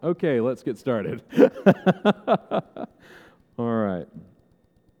Okay, let's get started. All right.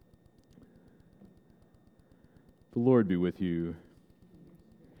 The Lord be with you.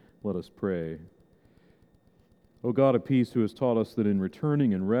 Let us pray. O God of peace, who has taught us that in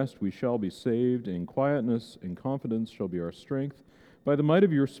returning and rest we shall be saved, in quietness and confidence shall be our strength, by the might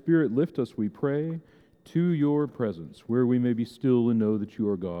of your Spirit lift us, we pray, to your presence, where we may be still and know that you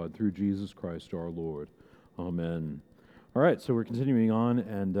are God, through Jesus Christ our Lord. Amen. All right, so we're continuing on,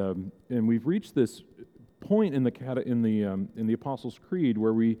 and we've reached this point in the Apostles' Creed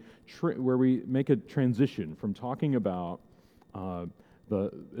where we make a transition from talking about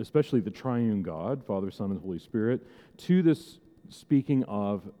especially the triune God, Father, Son, and Holy Spirit, to this speaking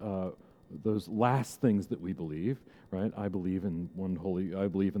of those last things that we believe. Right? I believe in the Holy.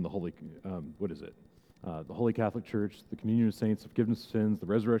 The Holy Catholic Church, the communion of saints, the forgiveness of sins, the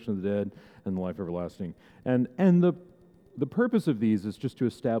resurrection of the dead, and the life everlasting. And the purpose of these is just to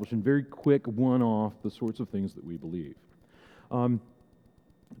establish in very quick one-off the sorts of things that we believe.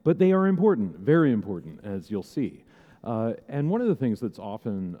 But they are important, very important, as you'll see. And one of the things that's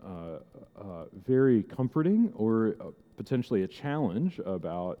often very comforting or potentially a challenge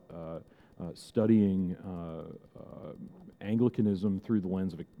about studying Anglicanism through the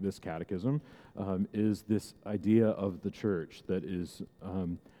lens of this catechism is this idea of the church that is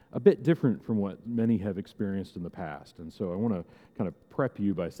a bit different from what many have experienced in the past. And so I want to kind of prep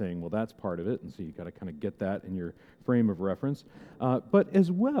you by saying, well, that's part of it, and so you got to kind of get that in your frame of reference. But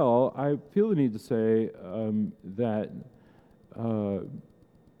as well, I feel the need to say that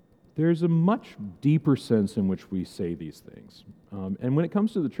there's a much deeper sense in which we say these things. And when it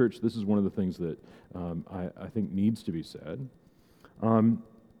comes to the church, this is one of the things that I think needs to be said.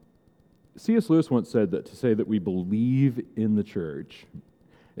 C.S. Lewis once said that to say that we believe in the church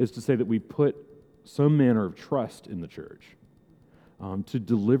is to say that we put some manner of trust in the church to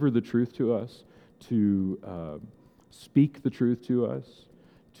deliver the truth to us, to speak the truth to us,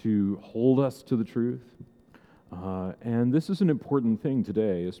 to hold us to the truth. And this is an important thing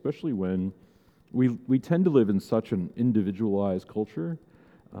today, especially when we tend to live in such an individualized culture.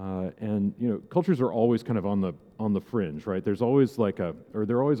 And cultures are always kind of on the fringe, right? There's always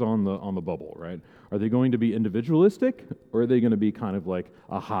they're always on the bubble, right? Are they going to be individualistic, or are they going to be kind of like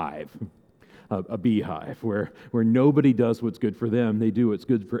a hive, a beehive, where nobody does what's good for them, they do what's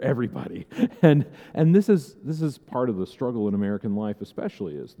good for everybody? And this is part of the struggle in American life,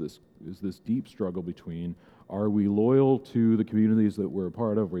 especially is this deep struggle between, are we loyal to the communities that we're a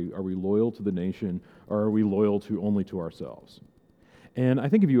part of? Are we loyal to the nation, or are we loyal only to ourselves? And I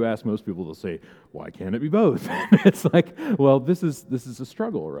think if you ask most people, they'll say, why can't it be both? It's like, well, this is a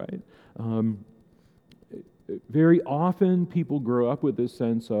struggle, right? Very often people grow up with this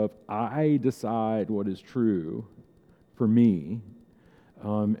sense of, I decide what is true for me,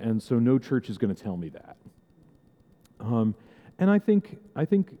 and so no church is going to tell me that. And I think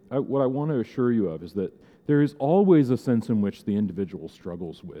what I want to assure you of is that there is always a sense in which the individual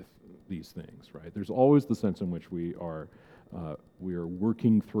struggles with these things, right? There's always the sense in which we are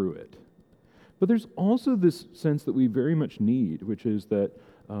working through it. But there's also this sense that we very much need, which is that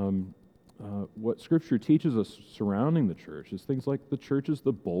what Scripture teaches us surrounding the church is things like the church is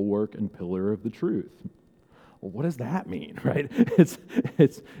the bulwark and pillar of the truth. Well, what does that mean, right? It's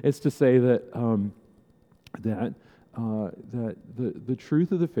to say that the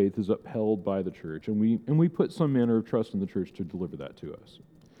truth of the faith is upheld by the church, and we put some manner of trust in the church to deliver that to us.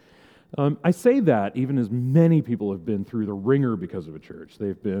 I say that even as many people have been through the ringer because of a church.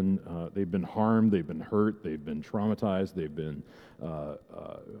 They've been harmed, they've been hurt, they've been traumatized, they've been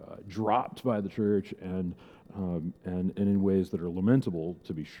dropped by the church, and in ways that are lamentable,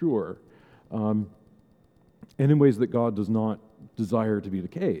 to be sure, and in ways that God does not desire to be the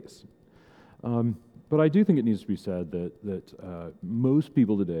case. But I do think it needs to be said that most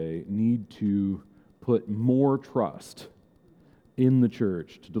people today need to put more trust in the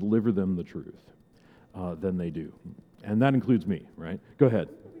church to deliver them the truth than they do. And that includes me, right? Go ahead.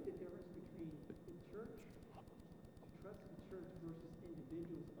 What is the difference between the church, trust the church versus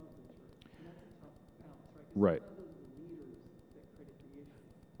individuals of the church? And that's a tough balance, right? Right. Some of those are the leaders that credit the issue.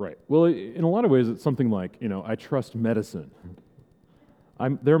 Right. Well, in a lot of ways, it's something like, I trust medicine.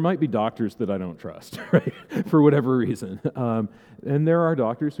 There might be doctors that I don't trust, right, for whatever reason. And there are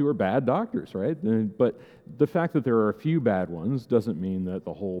doctors who are bad doctors, right? But the fact that there are a few bad ones doesn't mean that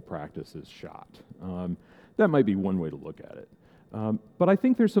the whole practice is shot. That might be one way to look at it. But I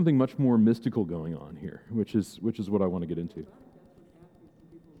think there's something much more mystical going on here, which is what I want to get into.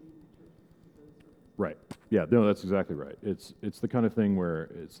 Right. Yeah, no, that's exactly right. It's the kind of thing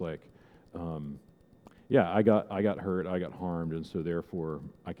where it's like, yeah, I got hurt, I got harmed, and so therefore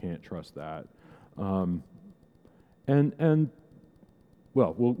I can't trust that. And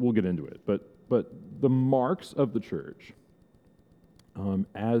well, we'll get into it, but the marks of the church,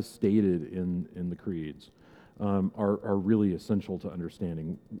 as stated in the creeds, are really essential to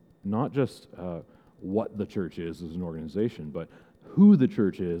understanding not just what the church is as an organization, but who the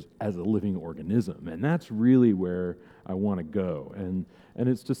church is as a living organism. And that's really where I want to go. And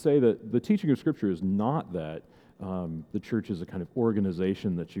it's to say that the teaching of Scripture is not that the church is a kind of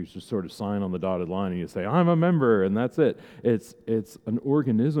organization that you just sort of sign on the dotted line and you say, I'm a member, and that's it. It's an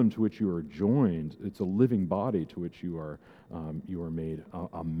organism to which you are joined. It's a living body to which you are made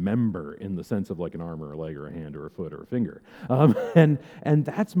a member in the sense of like an arm or a leg or a hand or a foot or a finger. And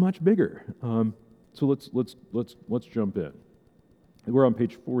that's much bigger. So let's jump in. We're on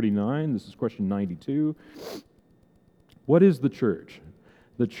page 49. This is question 92. What is the church?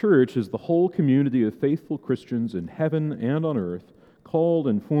 The church is the whole community of faithful Christians in heaven and on earth, called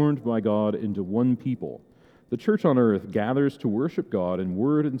and formed by God into one people. The church on earth gathers to worship God in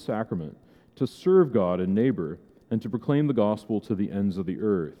word and sacrament, to serve God and neighbor, and to proclaim the gospel to the ends of the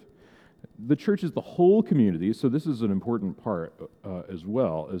earth. The church is the whole community, so this is an important part as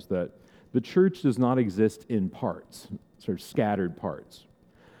well, is that the church does not exist in parts, sort of scattered parts.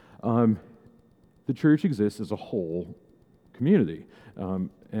 The church exists as a whole community,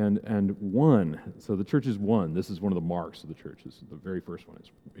 and one. So the church is one. This is one of the marks of the church. This is the very first one.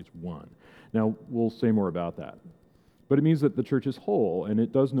 It's one. Now, we'll say more about that. But it means that the church is whole, and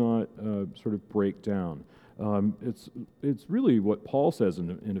it does not sort of break down. It's really what Paul says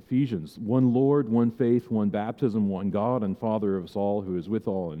in Ephesians: one Lord, one faith, one baptism, one God and Father of us all, who is with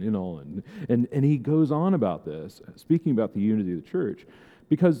all and in all. And he goes on about this, speaking about the unity of the church,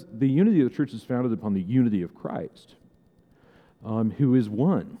 because the unity of the church is founded upon the unity of Christ, who is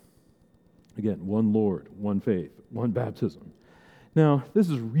one. Again, one Lord, one faith, one baptism. Now, this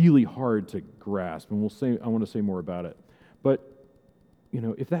is really hard to grasp, and I want to say more about it. But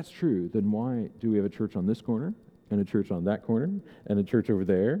if that's true, then why do we have a church on this corner, and a church on that corner, and a church over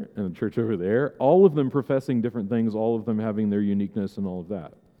there, and a church over there, all of them professing different things, all of them having their uniqueness and all of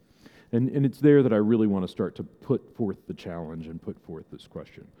that? And it's there that I really want to start to put forth the challenge and put forth this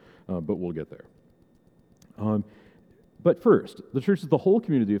question, but we'll get there. But first, the church is the whole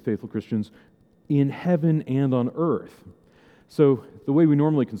community of faithful Christians in heaven and on earth. So the way we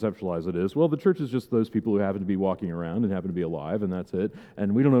normally conceptualize it is, well, the church is just those people who happen to be walking around and happen to be alive, and that's it.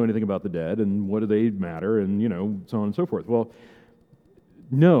 And we don't know anything about the dead, and what do they matter, and so on and so forth. Well,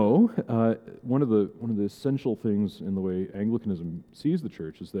 no. One of the essential things in the way Anglicanism sees the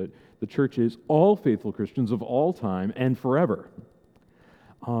church is that the church is all faithful Christians of all time and forever.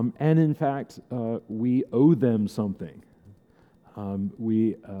 And in fact, we owe them something.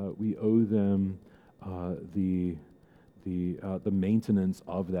 We owe them the maintenance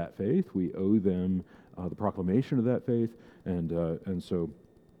of that faith. We owe them the proclamation of that faith, and so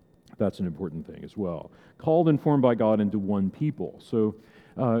that's an important thing as well. Called and formed by God into one people. So,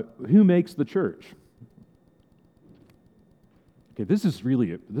 who makes the church? Okay, this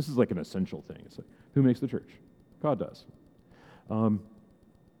is like an essential thing. It's like, who makes the church? God does.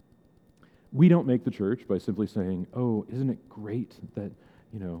 We don't make the church by simply saying, "Oh, isn't it great that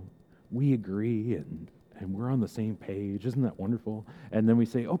we agree and we're on the same page? Isn't that wonderful?" And then we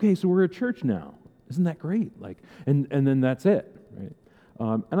say, "Okay, so we're a church now. Isn't that great?" And then that's it,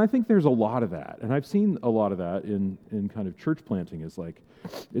 right? And I think there's a lot of that, and I've seen a lot of that in kind of church planting.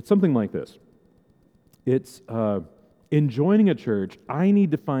 It's something like this. It's in joining a church, I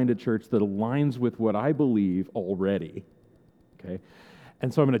need to find a church that aligns with what I believe already. Okay.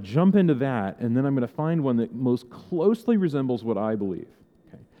 And so I'm going to jump into that, and then I'm going to find one that most closely resembles what I believe.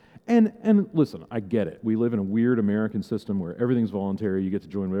 Okay? And listen, I get it. We live in a weird American system where everything's voluntary. You get to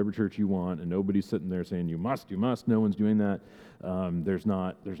join whatever church you want, and nobody's sitting there saying you must. No one's doing that. There's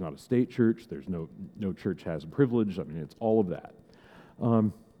not a state church. There's no church has a privilege. I mean, it's all of that.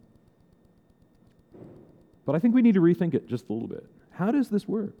 But I think we need to rethink it just a little bit. How does this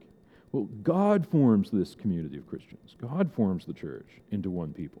work? Well, God forms this community of Christians. God forms the church into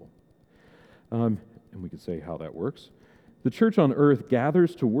one people. And we can say how that works. The church on earth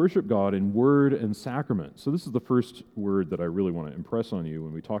gathers to worship God in word and sacrament. So this is the first word that I really want to impress on you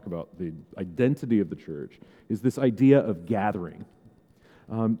when we talk about the identity of the church, is this idea of gathering.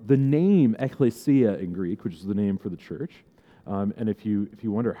 The name ecclesia in Greek, which is the name for the church, and if you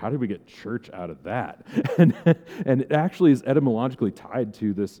wonder, how did we get church out of that? and it actually is etymologically tied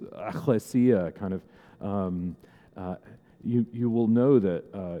to this ecclesia kind of. You will know that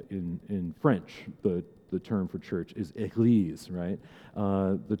in French, the the term for church is eglise, right?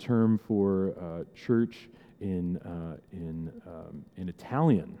 The term for church in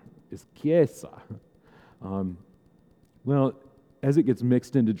Italian is chiesa. Well, as it gets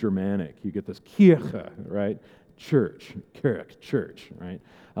mixed into Germanic, you get this Kirche, right? Church, Kirch, church, right?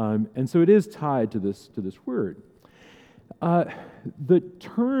 And so it is tied to this word. The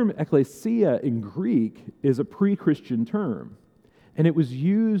term ecclesia in Greek is a pre-Christian term, and it was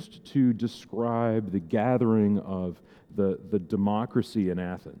used to describe the gathering of the democracy in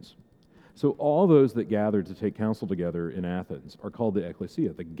Athens. So all those that gathered to take counsel together in Athens are called the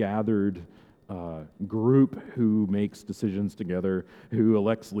ecclesia, the gathered group who makes decisions together, who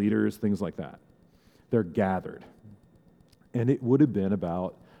elects leaders, things like that. They're gathered. And it would have been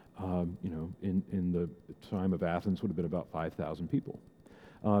about, in the time of Athens, would have been about 5,000 people.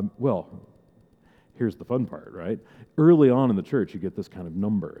 Well, here's the fun part, right? Early on in the church, you get this kind of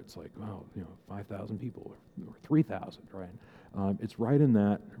number. It's like, wow, 5,000 people or 3,000, right? It's right in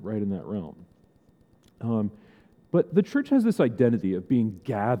that realm. But the church has this identity of being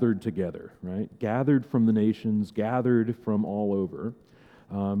gathered together, right? Gathered from the nations, gathered from all over.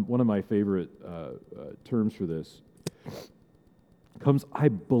 One of my favorite terms for this comes, I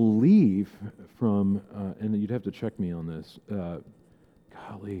believe, from, and you'd have to check me on this,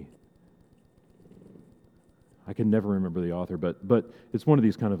 golly, I can never remember the author, but it's one of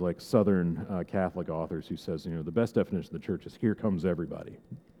these kind of like Southern Catholic authors who says, the best definition of the church is, here comes everybody.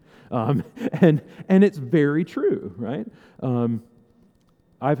 And it's very true, right?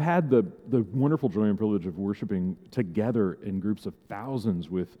 I've had the wonderful joy and privilege of worshiping together in groups of thousands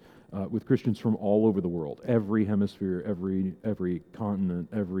with Christians from all over the world, every hemisphere, every continent,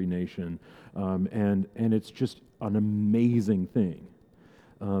 every nation, and it's just an amazing thing.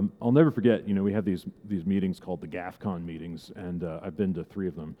 I'll never forget, we have these meetings called the GAFCON meetings, and I've been to 3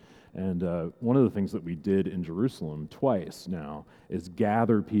 of them. And one of the things that we did in Jerusalem twice now is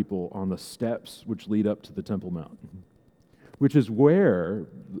gather people on the steps which lead up to the Temple Mount, which is where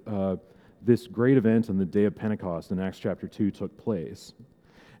this great event on the day of Pentecost in Acts chapter 2 took place.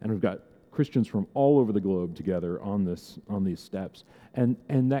 And we've got Christians from all over the globe together on these steps. And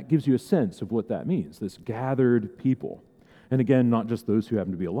that gives you a sense of what that means, this gathered people. And again, not just those who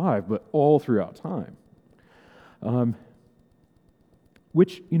happen to be alive, but all throughout time.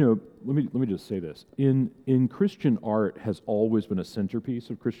 Which, let me just say this. In Christian art has always been a centerpiece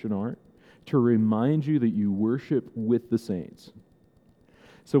of Christian art to remind you that you worship with the saints.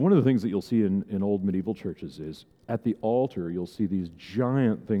 So one of the things that you'll see in old medieval churches is at the altar, you'll see these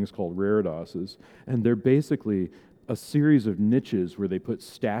giant things called reredos, and they're basically a series of niches where they put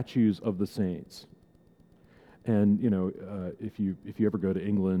statues of the saints. And if you ever go to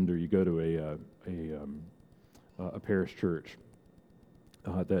England or you go to a parish church,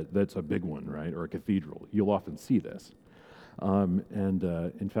 that's a big one, right, or a cathedral, you'll often see this.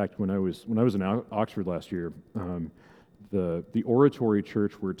 In fact, when I was in Oxford last year, the oratory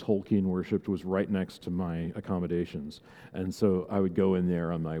church where Tolkien worshipped was right next to my accommodations, and so I would go in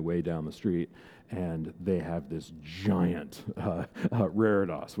there on my way down the street, and they have this giant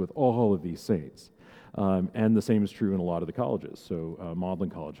reredos with all of these saints. And the same is true in a lot of the colleges. So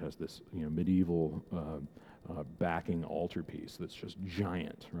Magdalen College has this medieval backing altarpiece that's just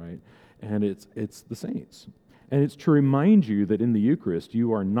giant, right? And it's the saints. And it's to remind you that in the Eucharist,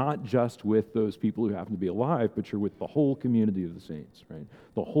 you are not just with those people who happen to be alive, but you're with the whole community of the saints, right?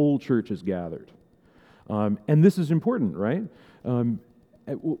 The whole church is gathered. And this is important, right? And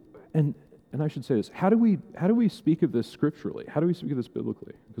I should say this, how do we speak of this scripturally? How do we speak of this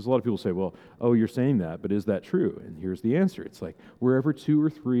biblically? Because a lot of people say, well, you're saying that, but is that true? And here's the answer. It's like, wherever 2 or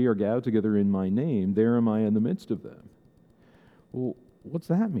 3 are gathered together in my name, there am I in the midst of them. Well, what's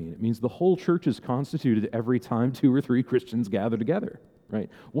that mean? It means the whole church is constituted every time 2 or 3 Christians gather together, right?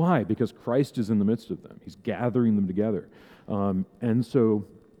 Why? Because Christ is in the midst of them. He's gathering them together. And so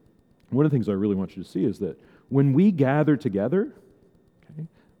one of the things I really want you to see is that when we gather together,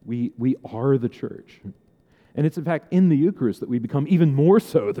 we are the church. And it's in fact in the Eucharist that we become even more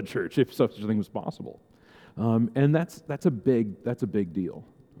so the church, if such a thing was possible. And that's a big deal.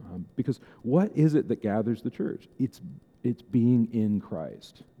 Because what is it that gathers the church? It's being in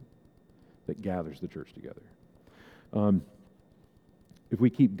Christ that gathers the church together. If we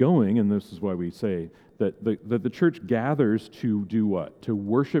keep going, and this is why we say that the church gathers to do what? To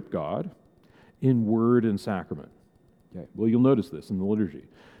worship God in word and sacrament. Okay. Well, you'll notice this in the liturgy.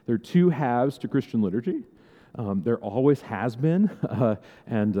 There are 2 halves to Christian liturgy. There always has been,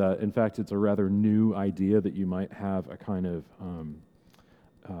 and in fact, it's a rather new idea that you might have a kind of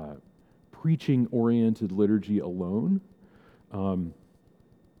preaching-oriented liturgy alone. In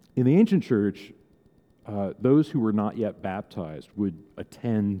the ancient church, those who were not yet baptized would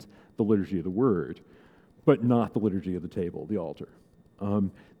attend the liturgy of the word, but not the liturgy of the table, the altar.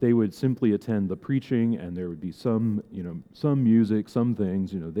 They would simply attend the preaching, and there would be some music, some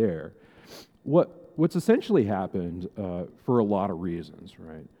things, there. What's essentially happened for a lot of reasons,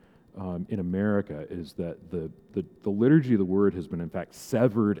 right, in America is that the liturgy of the word has been in fact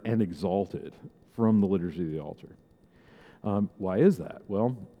severed and exalted from the liturgy of the altar. Why is that?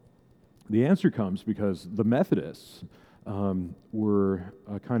 Well, the answer comes because the Methodists were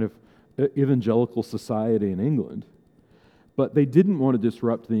a kind of evangelical society in England, but they didn't want to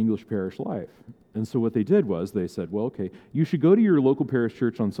disrupt the English parish life. And so what they did was they said, well, okay, you should go to your local parish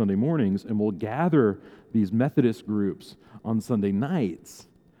church on Sunday mornings, and we'll gather these Methodist groups on Sunday nights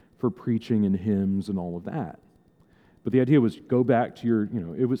for preaching and hymns and all of that. But the idea was go back to your,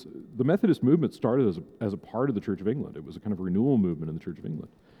 it was, the Methodist movement started as a part of the Church of England. It was a kind of renewal movement in the Church of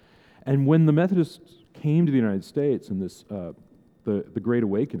England. And when the Methodists came to the United States in this, the Great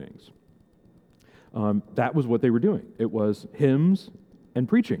Awakenings, that was what they were doing. It was hymns and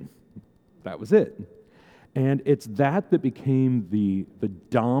preaching. That was it. And it's that became the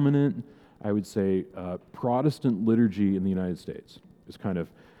dominant, I would say, Protestant liturgy in the United States. It's kind of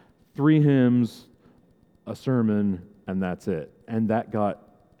 3 hymns, a sermon, and that's it. And that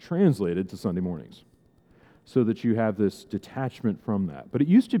got translated to Sunday mornings, so that you have this detachment from that. But it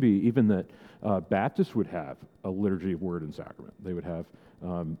used to be even that Baptists would have a liturgy of word and sacrament. They would have,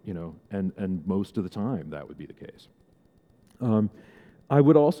 and most of the time that would be the case. I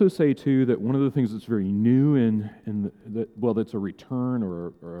would also say, too, that one of the things that's very new that's a return or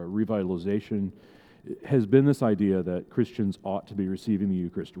a revitalization, has been this idea that Christians ought to be receiving the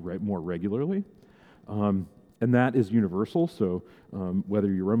Eucharist more regularly. And that is universal, so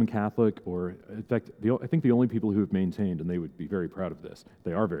whether you're Roman Catholic or, in fact, I think the only people who have maintained, and they would be very proud of this,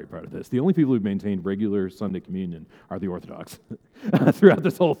 they are very proud of this, the only people who've maintained regular Sunday communion are the Orthodox throughout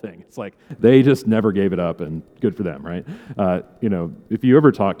this whole thing. It's like, they just never gave it up, and good for them, right? If you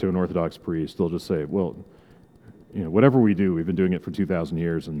ever talk to an Orthodox priest, they'll just say, well, whatever we do, we've been doing it for 2,000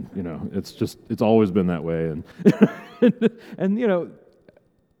 years, and, it's always been that way, and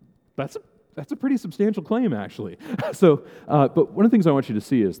that's a pretty substantial claim, actually. So, but one of the things I want you to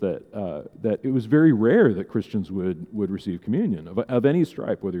see is that it was very rare that Christians would receive communion of any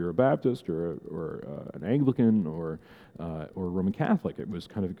stripe, whether you're a Baptist or an Anglican or Roman Catholic. It was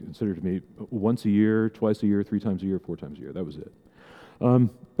kind of considered to be once a year, twice a year, 3 times a year, 4 times a year. That was it.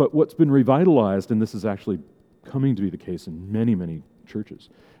 But what's been revitalized, and this is actually coming to be the case in many, many churches,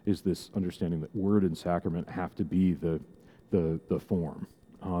 is this understanding that word and sacrament have to be the form.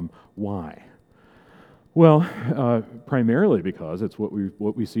 Why? Well, primarily because it's what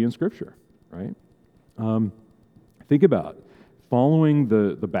we see in Scripture, right? Think about following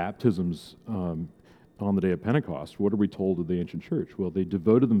the baptisms on the day of Pentecost. What are we told of the ancient church? Well, they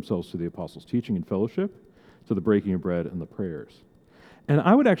devoted themselves to the apostles' teaching and fellowship, to the breaking of bread and the prayers. And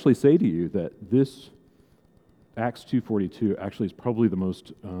I would actually say to you that this Acts 2:42 actually is probably the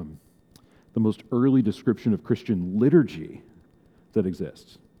most early description of Christian liturgy that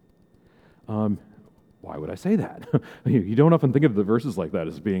exists. Why would I say that? You don't often think of the verses like that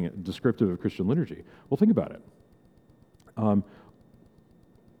as being descriptive of Christian liturgy. Well, think about it.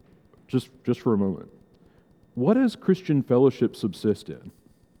 Just for a moment. What does Christian fellowship subsist in?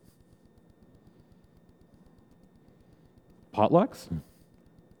 Potlucks?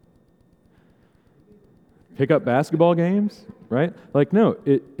 Pick-up basketball games, right? Like, no,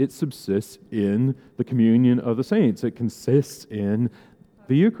 it subsists in the communion of the saints. It consists in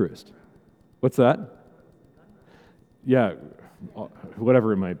the Eucharist. What's that? Yeah,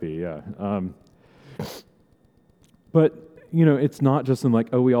 whatever it might be, yeah. But, it's not just in like,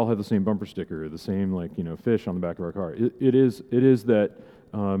 oh, we all have the same bumper sticker, or the same, like, fish on the back of our car. It is that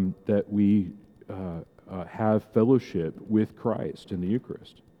we have fellowship with Christ in the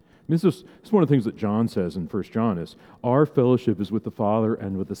Eucharist. This is one of the things that John says in 1 John is, our fellowship is with the Father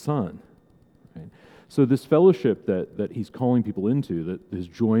and with the Son. Right? So this fellowship that he's calling people into, that his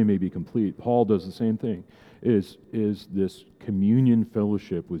joy may be complete, Paul does the same thing, is this communion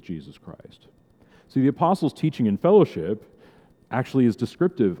fellowship with Jesus Christ. See, the apostles' teaching and fellowship actually is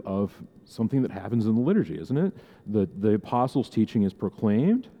descriptive of something that happens in the liturgy, isn't it? The apostles' teaching is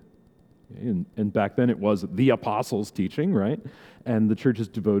proclaimed, and back then it was the apostles' teaching, right? And the church is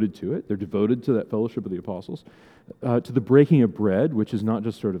devoted to it. They're devoted to that fellowship of the apostles. To the breaking of bread, which is not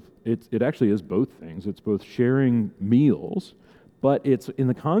just sort of, it actually is both things. It's both sharing meals, but it's in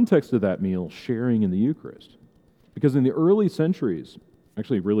the context of that meal, sharing in the Eucharist. Because in the early centuries,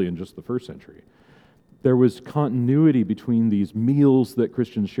 actually really in just the first century, There was continuity between these meals that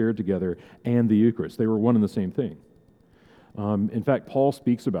Christians shared together and the Eucharist. They were one and the same thing. In fact, Paul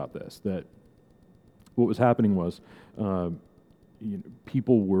speaks about this, that what was happening was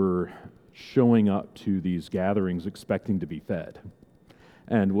people were showing up to these gatherings expecting to be fed.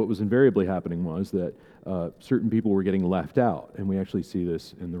 And what was invariably happening was that certain people were getting left out. And we actually see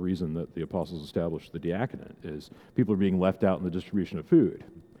this in the reason that the apostles established the diaconate, is people are being left out in the distribution of food.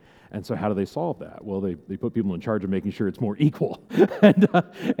 And so how do they solve that? Well, they put people in charge of making sure it's more equal.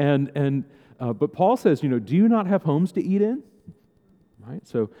 But Paul says, do you not have homes to eat in? Right?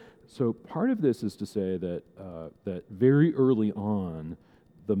 So part of this is to say that that very early on,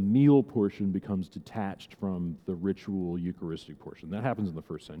 the meal portion becomes detached from the ritual Eucharistic portion. That happens in the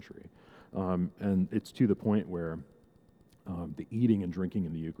first century. And it's to the point where the eating and drinking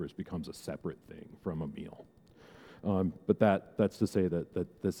in the Eucharist becomes a separate thing from a meal. But that's to say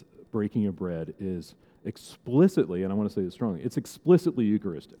that this breaking of bread is explicitly, and I want to say this strongly, it's explicitly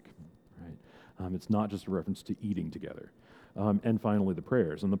Eucharistic. Right? It's not just a reference to eating together. And finally, the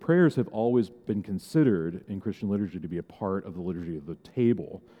prayers. And the prayers have always been considered in Christian liturgy to be a part of the liturgy of the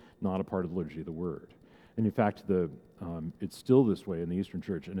table, not a part of the liturgy of the Word. And in fact, it's still this way in the Eastern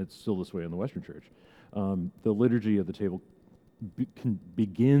Church, and it's still this way in the Western Church. The liturgy of the table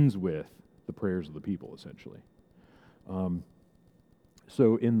begins with the prayers of the people, essentially.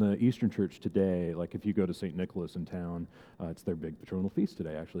 So in the Eastern Church today, like if you go to St. Nicholas in town, it's their big patronal feast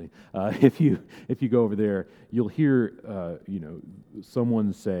today, actually. If you go over there, you'll hear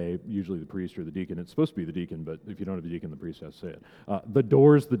someone say, usually the priest or the deacon. It's supposed to be the deacon, but if you don't have the deacon, the priest has to say it. The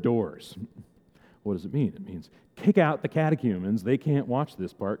doors. What does it mean? It means kick out the catechumens. They can't watch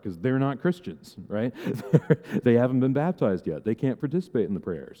this part because they're not Christians, right? They haven't been baptized yet. They can't participate in the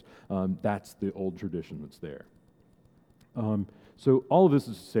prayers. That's the old tradition that's there. So all of this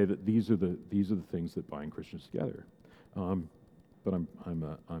is to say that these are the things that bind Christians together. But I'm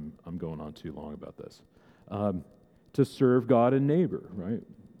going on too long about this. To serve God and neighbor, right?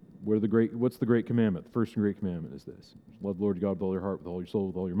 What's the great commandment? The first and great commandment is this: love the Lord your God with all your heart, with all your soul,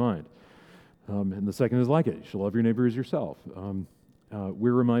 with all your mind. And the second is like it: you shall love your neighbor as yourself.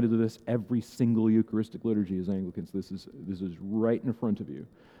 We're reminded of this every single Eucharistic liturgy as Anglicans. This is right in front of you.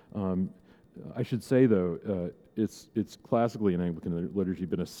 I should say, though, it's classically in Anglican liturgy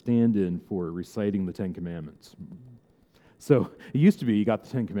been a stand-in for reciting the Ten Commandments. So it used to be you got the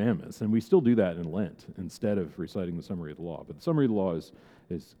Ten Commandments, and we still do that in Lent instead of reciting the summary of the law. But the summary of the law is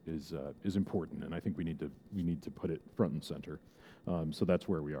important, and I think we need to put it front and center. So that's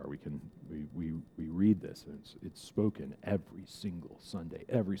where we are. We read this, and it's spoken every single Sunday,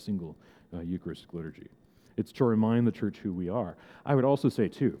 every single Eucharistic liturgy. It's to remind the church who we are. I would also say,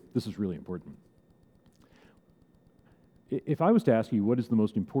 too, this is really important. If I was to ask you what is the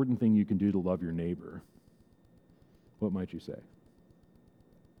most important thing you can do to love your neighbor, what might you say?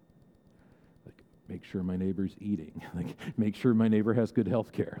 Like, make sure my neighbor's eating. Like, make sure my neighbor has good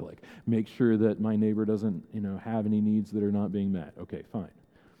health care. Like, make sure that my neighbor doesn't, have any needs that are not being met. Okay, fine.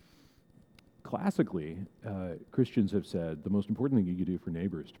 Classically, Christians have said the most important thing you can do for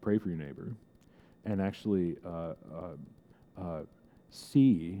neighbor is to pray for your neighbor and actually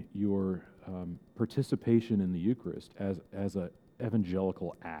see your participation in the Eucharist as an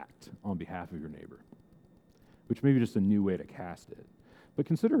evangelical act on behalf of your neighbor, which may be just a new way to cast it. But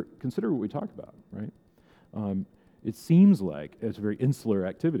consider what we talk about, right? It seems like it's a very insular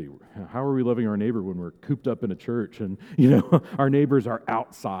activity. How are we loving our neighbor when we're cooped up in a church and our neighbors are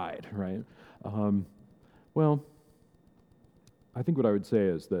outside, right? Well, I think what I would say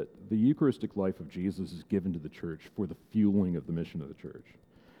is that the Eucharistic life of Jesus is given to the church for the fueling of the mission of the church.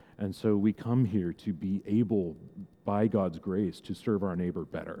 And so we come here to be able, by God's grace, to serve our neighbor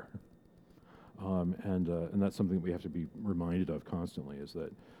better. And that's something that we have to be reminded of constantly, is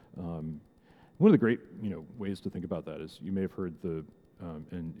that one of the great ways to think about that is you may have heard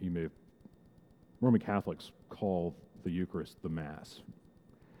Roman Catholics call the Eucharist the Mass.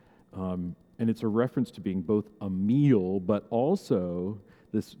 And it's a reference to being both a meal, but also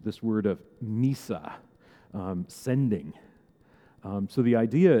this word of missa, sending. So the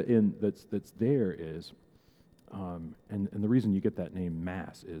idea that's there is, and the reason you get that name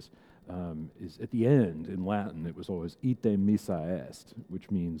Mass is at the end in Latin it was always ite missa est,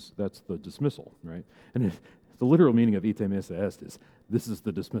 which means that's the dismissal, right? And the literal meaning of ite missa est is this is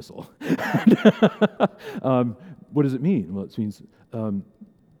the dismissal. What does it mean? Well, it means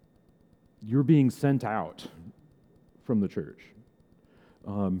you're being sent out from the church.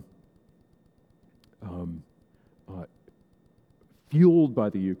 Fueled by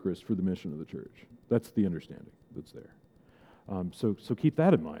the Eucharist for the mission of the church. That's the understanding that's there. So keep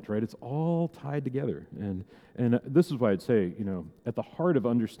that in mind, right? It's all tied together. And this is why I'd say, at the heart of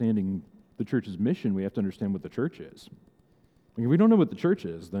understanding the church's mission, we have to understand what the church is. If we don't know what the church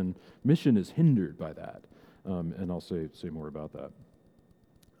is, then mission is hindered by that. And I'll say more about that.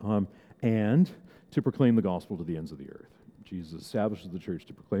 And to proclaim the gospel to the ends of the earth. Jesus establishes the church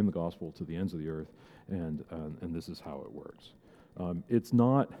to proclaim the gospel to the ends of the earth, and this is how it works. It's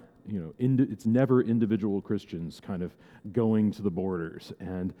not, it's never individual Christians kind of going to the borders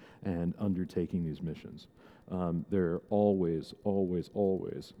and undertaking these missions. There are always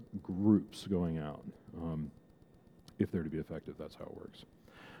groups going out. If they're to be effective, that's how it works.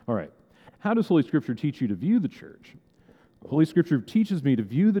 All right. How does Holy Scripture teach you to view the church? Holy Scripture teaches me to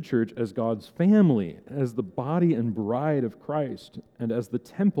view the church as God's family, as the body and bride of Christ, and as the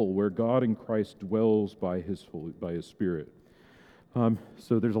temple where God in Christ dwells by His Spirit.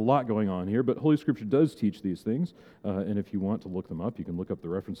 So there's a lot going on here, but Holy Scripture does teach these things, and if you want to look them up, you can look up the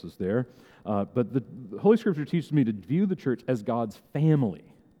references there. But the Holy Scripture teaches me to view the church as God's family.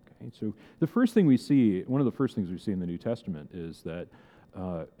 Okay? So the first thing we see, one of the first things we see in the New Testament is that,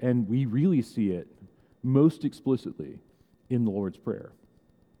 and we really see it most explicitly in the Lord's Prayer.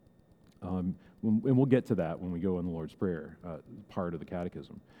 And we'll get to that when we go in the Lord's Prayer, part of the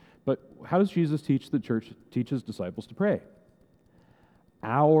Catechism. But how does Jesus teach the church, teach His disciples to pray?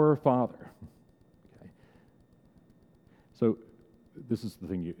 Our Father. Okay. So this is the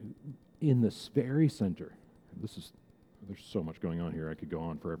thing, in this very center, there's so much going on here, I could go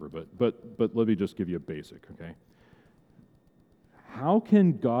on forever, but let me just give you a basic, okay? How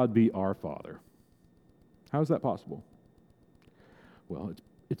can God be our Father? How is that possible? Well,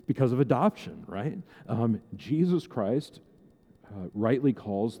 it's because of adoption, right? Jesus Christ rightly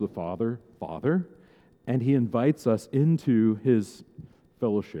calls the Father, Father, and He invites us into His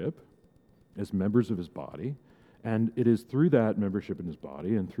fellowship as members of His body, and it is through that membership in His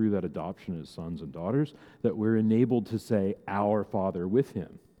body and through that adoption as sons and daughters that we're enabled to say, Our Father with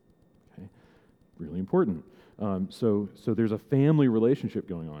Him. Okay? Really important. So there's a family relationship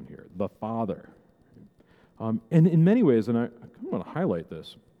going on here, the Father. And in many ways, and I want to highlight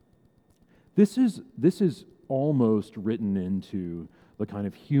this, this is almost written into the kind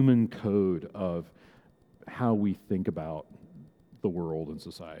of human code of how we think about the world and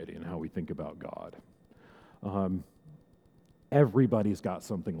society and how we think about God. Everybody's got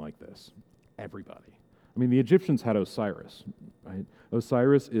something like this. Everybody. I mean, the Egyptians had Osiris, right?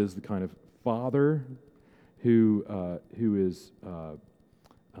 Osiris is the kind of father who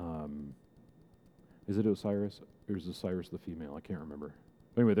is it Osiris, or is Osiris the female? I can't remember.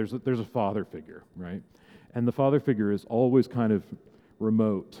 Anyway, there's a father figure, right? And the father figure is always kind of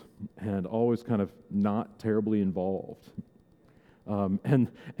remote and always kind of not terribly involved.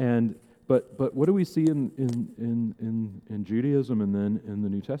 But what do we see in Judaism and then in the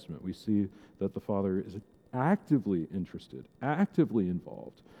New Testament? We see that the Father is actively interested, actively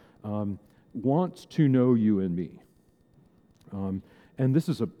involved, wants to know you and me. And this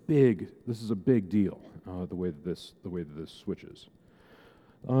is a big deal. The way that this switches.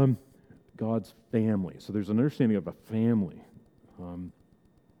 God's family. So there's an understanding of a family.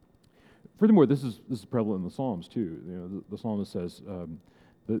 Furthermore, this is prevalent in the Psalms too. The psalmist says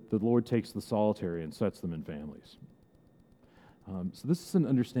that the Lord takes the solitary and sets them in families. So this is an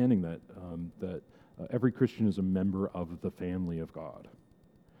understanding that every Christian is a member of the family of God.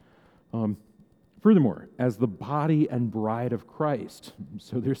 Furthermore, as the body and bride of Christ,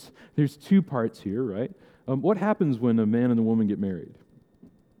 so there's two parts here, right? What happens when a man and a woman get married?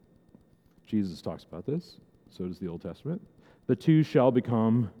 Jesus talks about this. So does the Old Testament. The two shall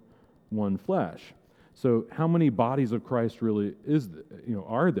become one flesh. So how many bodies of Christ really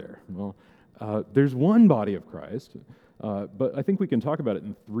are there? Well, there's one body of Christ, but I think we can talk about it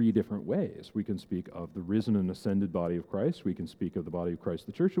in three different ways. We can speak of the risen and ascended body of Christ, we can speak of the body of Christ,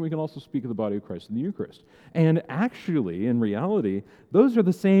 the church, and we can also speak of the body of Christ in the Eucharist. And actually, in reality, those are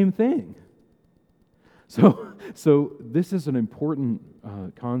the same thing. So this is an important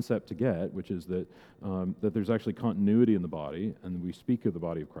concept to get, which is that there's actually continuity in the body, and we speak of the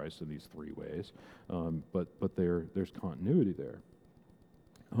body of Christ in these three ways, but there's continuity there.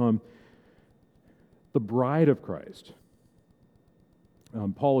 The bride of Christ.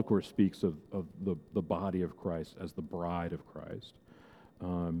 Paul, of course, speaks of the body of Christ as the bride of Christ,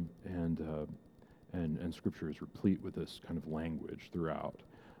 and Scripture is replete with this kind of language throughout.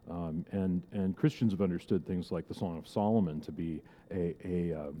 And Christians have understood things like the Song of Solomon to be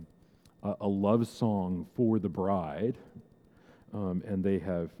a love song for the bride, and they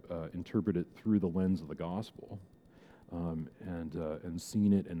have interpreted it through the lens of the gospel, and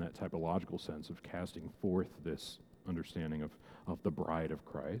seen it in that typological sense of casting forth this understanding of the bride of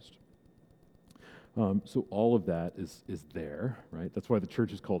Christ. So all of that is there, right? That's why the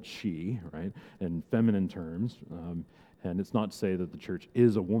church is called she, right? In feminine terms. And it's not to say that the church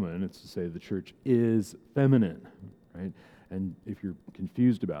is a woman, it's to say the church is feminine, right? And if you're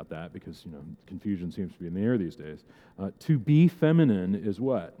confused about that, because, confusion seems to be in the air these days, to be feminine is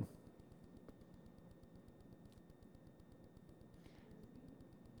what?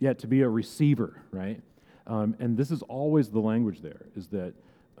 Yeah, to be a receiver, right? And this is always the language there, is that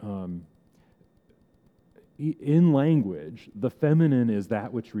in language, the feminine is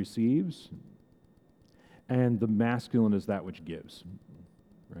that which receives, and the masculine is that which gives,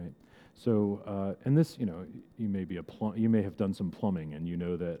 right? So, and this, you may have done some plumbing, and you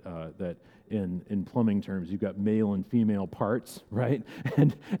know that that in plumbing terms, you've got male and female parts, right?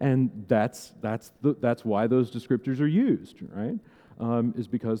 And that's why those descriptors are used, right? Is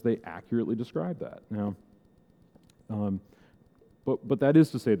because they accurately describe that. Now, but that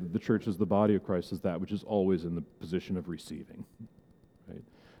is to say that the church as the body of Christ is that which is always in the position of receiving, right?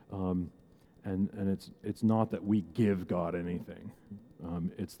 And it's not that we give God anything.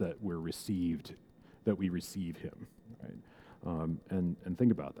 It's that we receive Him, right? And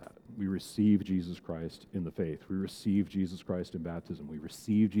think about that. We receive Jesus Christ in the faith. We receive Jesus Christ in baptism. We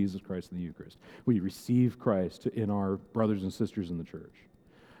receive Jesus Christ in the Eucharist. We receive Christ in our brothers and sisters in the church.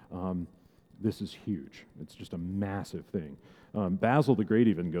 This is huge. It's just a massive thing. Basil the Great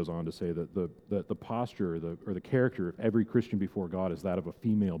even goes on to say that the posture or the character of every Christian before God is that of a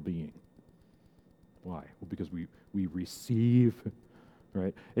female being. Why? Well, because we receive,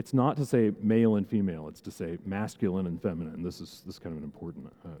 right? It's not to say male and female. It's to say masculine and feminine. This is kind of an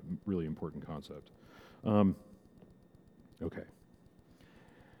important, really important concept. Okay.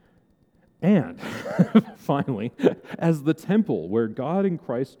 And finally, as the temple where God in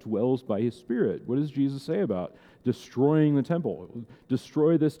Christ dwells by His Spirit, what does Jesus say about destroying the temple?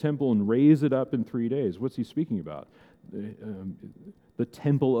 Destroy this temple and raise it up in 3 days. What's He speaking about? The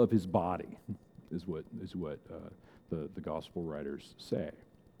temple of His body is what the gospel writers say.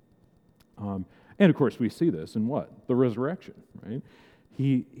 And of course, we see this in what? The resurrection, right?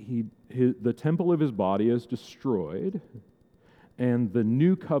 The temple of His body is destroyed, and the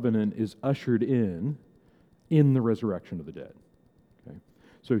new covenant is ushered in the resurrection of the dead. Okay,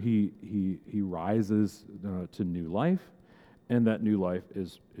 so he rises to new life, and that new life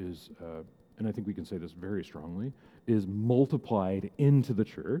is and I think we can say this very strongly, is multiplied into the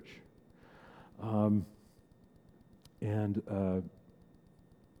church, and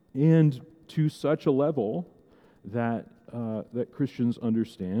to such a level that that Christians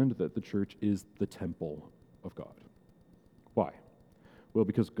understand that the church is the temple of God. Why? Well,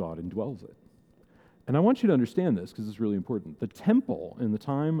 because God indwells it. And I want you to understand this because it's really important. The temple in the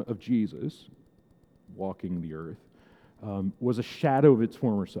time of Jesus, walking the earth, was a shadow of its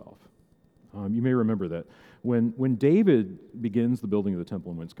former self. You may remember that when David begins the building of the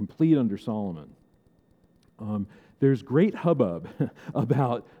temple and when it's complete under Solomon, there's great hubbub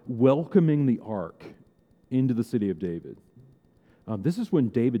about welcoming the ark into the city of David. This is when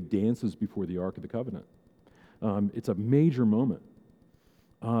David dances before the Ark of the Covenant. It's a major moment.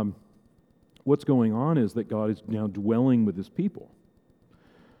 What's going on is that God is now dwelling with His people.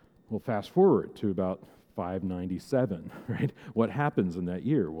 Well, fast forward to about 597, right? What happens in that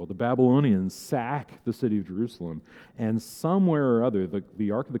year? Well, the Babylonians sack the city of Jerusalem, and somewhere or other, the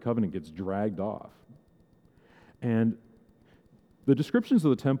Ark of the Covenant gets dragged off. And the descriptions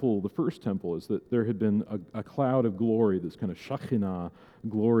of the temple, the first temple, is that there had been a cloud of glory, this kind of Shekinah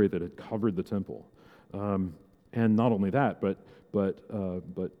glory that had covered the temple. And not only that,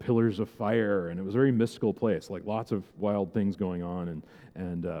 but pillars of fire, and it was a very mystical place, like lots of wild things going on,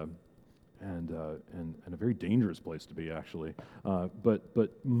 and a very dangerous place to be, actually,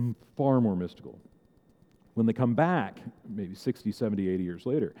 but far more mystical. When they come back, maybe 60, 70, 80 years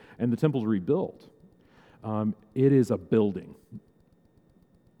later, and the temple's rebuilt, it is a building.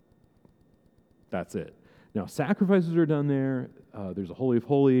 That's it. Now, sacrifices are done there. There's a Holy of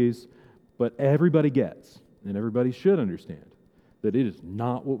Holies, but everybody gets, and everybody should understand, that it is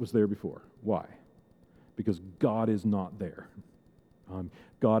not what was there before. Why? Because God is not there.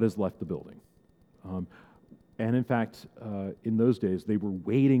 God has left the building. And in fact, in those days, they were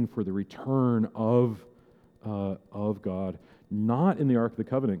waiting for the return of God, not in the Ark of the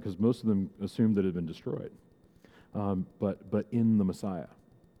Covenant, because most of them assumed that it had been destroyed, but in the Messiah.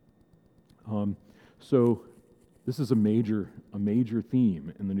 So this is a major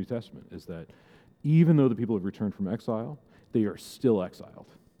theme in the New Testament, is that even though the people have returned from exile, they are still exiled.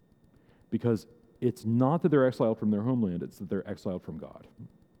 Because it's not that they're exiled from their homeland, it's that they're exiled from God.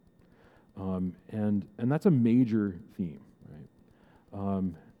 And that's a major theme,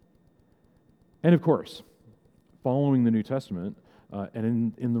 right? And of course, following the New Testament,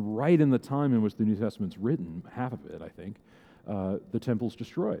 and in the time in which the New Testament's written, half of it, I think, the temple's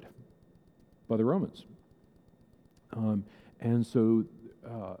destroyed by the Romans. And so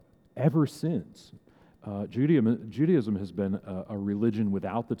ever since, Judaism has been a religion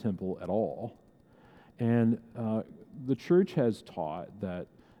without the temple at all. And the church has taught that,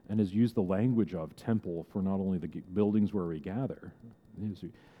 and has used the language of temple for not only the buildings where we gather. In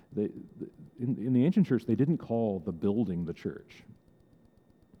the ancient church, they didn't call the building the church.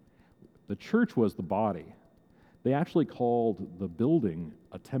 The church was the body. They actually called the building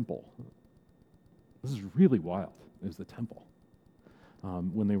a temple. This is really wild, is the temple.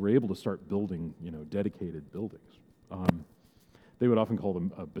 When they were able to start building, dedicated buildings. They would often call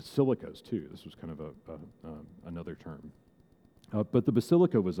them basilicas too. This was kind of another term. But the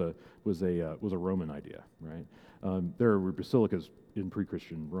basilica was a Roman idea, right? There were basilicas in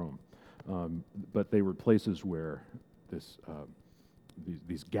pre-Christian Rome, but they were places where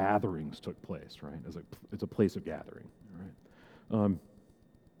these gatherings took place, right? It's a place of gathering, right?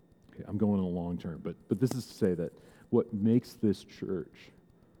 Okay, I'm going on a long term, but this is to say that what makes this church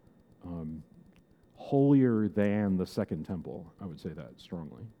holier than the Second Temple, I would say that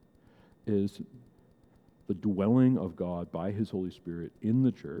strongly, is the dwelling of God by His Holy Spirit in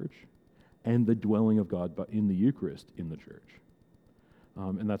the church, and the dwelling of God in the Eucharist in the church.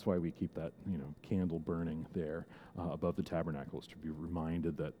 And that's why we keep that candle burning there above the tabernacles, to be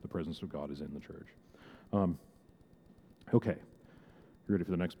reminded that the presence of God is in the church. Okay, you ready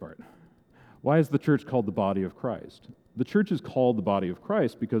for the next part? Why is the church called the body of Christ? The church is called the body of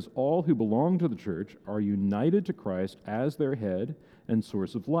Christ because all who belong to the church are united to Christ as their head and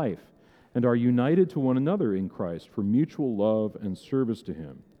source of life, and are united to one another in Christ for mutual love and service to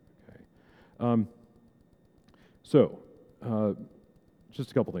Him. Okay.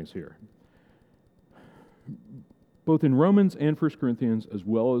 Just a couple things here. Both in Romans and 1 Corinthians, as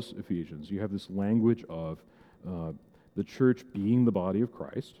well as Ephesians, you have this language of the church being the body of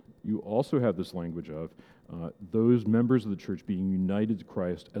Christ. You also have this language of those members of the church being united to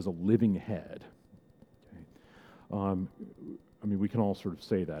Christ as a living head. Okay. We can all sort of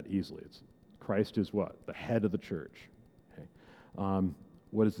say that easily. Christ is what? The head of the church. Okay.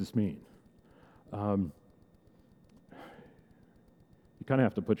 What does this mean? You kind of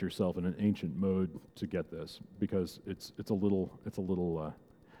have to put yourself in an ancient mode to get this, because it's a little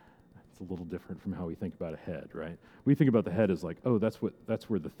different from how we think about a head, right? We think about the head as like, oh, that's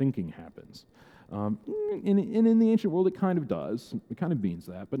where the thinking happens. In the ancient world, it kind of does. It kind of means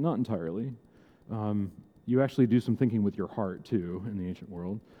that, but not entirely. You actually do some thinking with your heart too in the ancient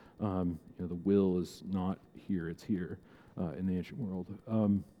world. The will is not here; it's here in the ancient world.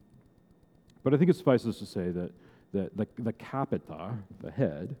 But I think it suffices to say that the capita, the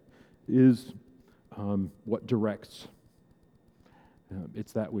head, is what directs.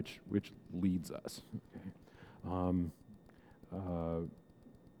 It's that which leads us. Okay.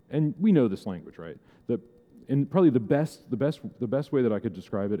 And we know this language, right? And probably the best way that I could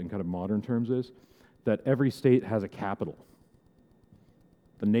describe it in kind of modern terms is that every state has a capital.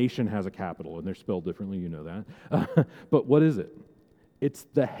 The nation has a capital, and they're spelled differently, you know that. But what is it? It's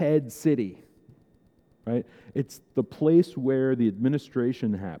the head city, right? It's the place where the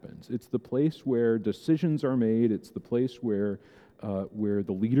administration happens. It's the place where decisions are made. It's the place where the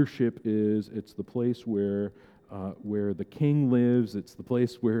leadership is. It's the place where the king lives. It's the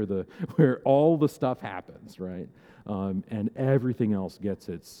place where all the stuff happens, right? And everything else gets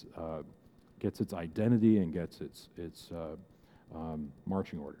its identity and gets its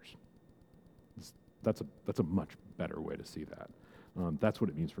marching orders. That's a much better way to see that. That's what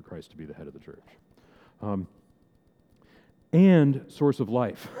it means for Christ to be the head of the church. And source of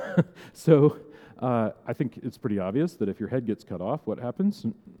life. So I think it's pretty obvious that if your head gets cut off, what happens?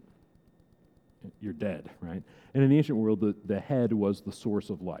 You're dead, right? And in the ancient world, the head was the source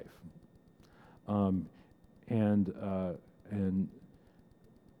of life. And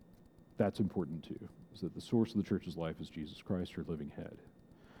that's important too, is that the source of the church's life is Jesus Christ, her living head.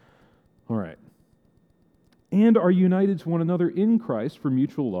 All right. And are united to one another in Christ for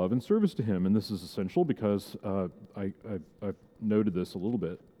mutual love and service to Him. And this is essential because I've noted this a little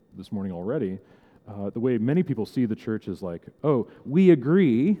bit this morning already. The way many people see the church is like, oh, we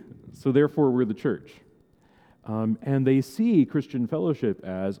agree, so therefore we're the church. And they see Christian fellowship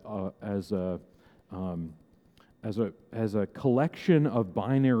as a collection of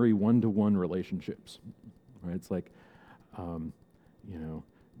binary one-to-one relationships. Right? It's like,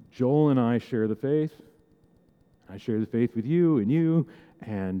 Joel and I share the faith. I share the faith with you,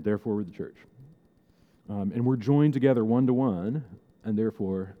 and therefore we're the church. And we're joined together one-to-one, and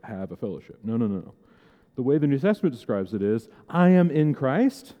therefore have a fellowship. No, no, no, no. The way the New Testament describes it is, I am in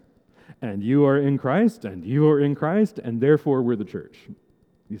Christ, and you are in Christ, and you are in Christ, and therefore we're the church.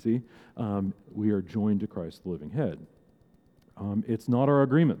 You see? We are joined to Christ, the living head. It's not our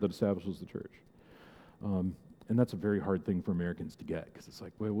agreement that establishes the church. And that's a very hard thing for Americans to get, because it's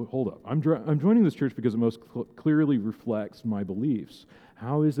like, wait, hold up. I'm joining this church because it most clearly reflects my beliefs.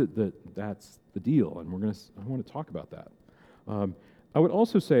 How is it that that's the deal? And I want to talk about that. I would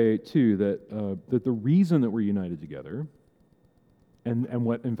also say, too, that the reason that we're united together, and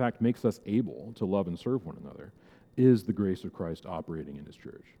what, in fact, makes us able to love and serve one another, is the grace of Christ operating in His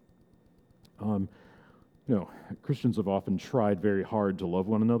church. Christians have often tried very hard to love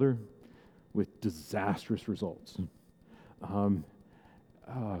one another with disastrous results.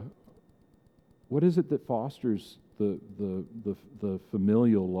 What is it that fosters the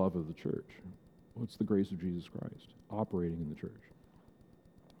familial love of the church? What's the grace of Jesus Christ operating in the church?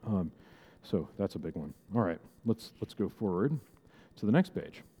 So that's a big one. All right, let's go forward to the next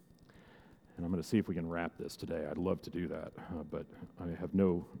page. And I'm going to see if we can wrap this today. I'd love to do that, but I have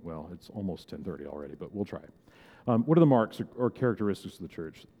it's almost 10:30 already, but we'll try. What are the marks or characteristics of the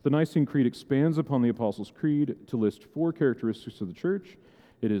church? The Nicene Creed expands upon the Apostles' Creed to list 4 characteristics of the church.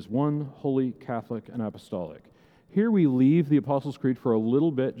 It is 1, holy, Catholic, and apostolic. Here we leave the Apostles' Creed for a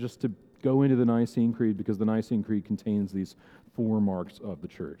little bit just to go into the Nicene Creed, because the Nicene Creed contains these 4 marks of the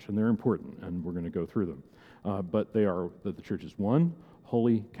church, and they're important, and we're going to go through them. But they are that the church is 1,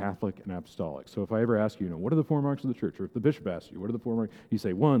 holy, Catholic, and apostolic. So if I ever ask you, what are the 4 marks of the church? Or if the bishop asks you, what are the 4 marks? You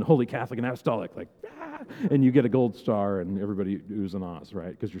say 1, holy, Catholic, and apostolic, and you get a gold star, and everybody oohs and ahs,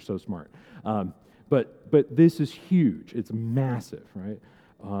 right? Because you're so smart. But this is huge. It's massive, right?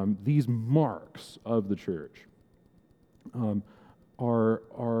 These marks of the church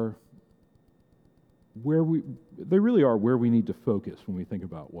are where they really are where we need to focus when we think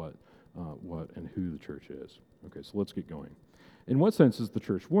about what and who the church is. Okay, so let's get going. In what sense is the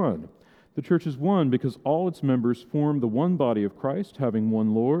church one? The church is one because all its members form the one body of Christ, having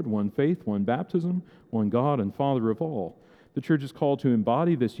one Lord, one faith, one baptism, one God and Father of all. The church is called to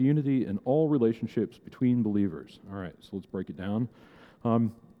embody this unity in all relationships between believers. All right, so let's break it down.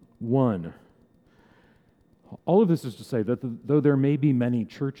 1. All of this is to say that though there may be many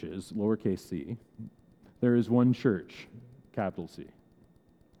churches, lowercase c, there is one church, capital C.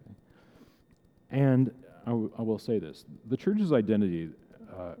 Okay. And I will say this. The church's identity,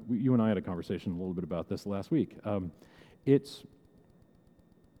 you and I had a conversation a little bit about this last week.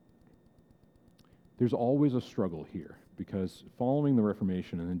 There's always a struggle here, because following the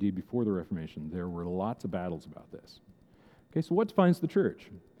Reformation, and indeed before the Reformation, there were lots of battles about this. Okay, so what defines the church?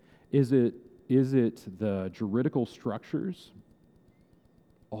 Is it the juridical structures,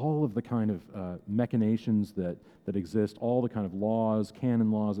 all of the kind of machinations that exist, all the kind of laws,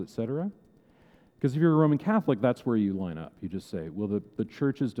 canon laws, etc.? Because if you're a Roman Catholic, that's where you line up. You just say, well, the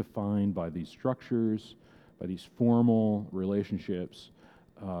church is defined by these structures, by these formal relationships,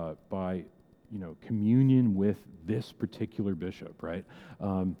 by communion with this particular bishop, right?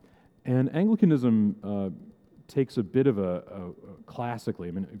 And Anglicanism takes a bit of a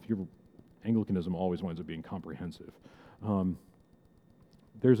classically, Anglicanism always winds up being comprehensive.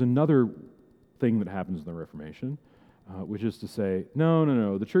 There's another thing that happens in the Reformation, which is to say,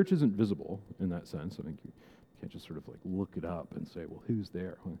 no, the church isn't visible in that sense. I think you can't just sort of look it up and say, well, who's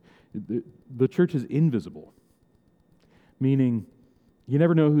there? The church is invisible, meaning you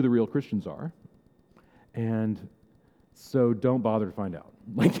never know who the real Christians are, and so don't bother to find out.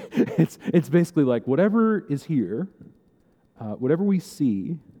 It's basically like whatever is here, whatever we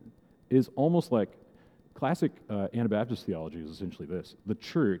see is almost like classic Anabaptist theology is essentially this. The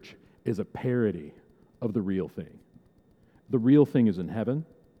church is a parody of the real thing. The real thing is in heaven.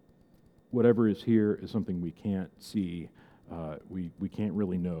 Whatever is here is something we can't see. We can't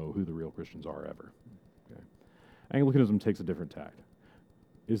really know who the real Christians are ever. Okay. Anglicanism takes a different tact.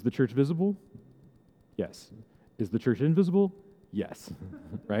 Is the church visible? Yes. Is the church invisible? Yes.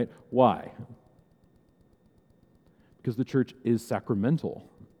 Right? Why? Because the church is sacramental.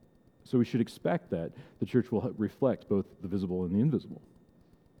 So we should expect that the church will reflect both the visible and the invisible.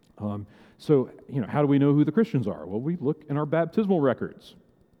 So how do we know who the Christians are? Well, we look in our baptismal records.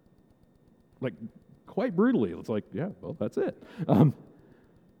 Quite brutally. It's like, yeah, well, that's it.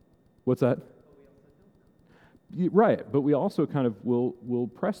 What's that? Right, but we also kind of will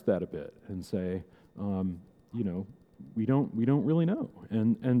press that a bit and say, we don't really know.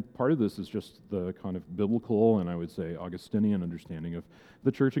 And part of this is just the kind of biblical and I would say Augustinian understanding of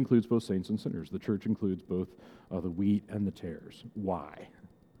the church includes both saints and sinners. The church includes both the wheat and the tares. Why?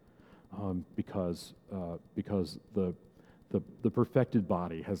 Because the perfected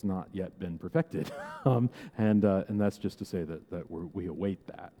body has not yet been perfected, and that's just to say that we await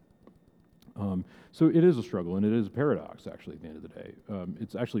that. So it is a struggle, and it is a paradox, actually, at the end of the day.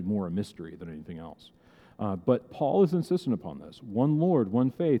 It's actually more a mystery than anything else. But Paul is insistent upon this. One Lord,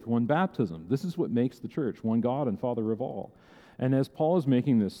 one faith, one baptism. This is what makes the church, one God and Father of all. And as Paul is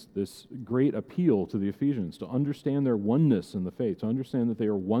making this great appeal to the Ephesians to understand their oneness in the faith, to understand that they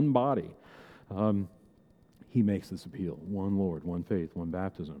are one body, he makes this appeal. One Lord, one faith, one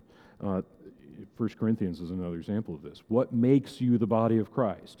baptism. 1 Corinthians is another example of this. What makes you the body of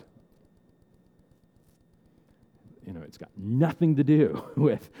Christ? It's got nothing to do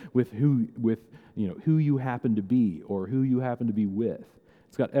with who you happen to be or who you happen to be with.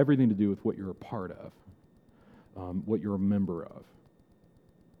 It's got everything to do with what you're a part of, what you're a member of.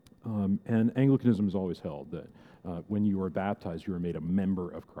 And Anglicanism has always held that when you are baptized, you are made a member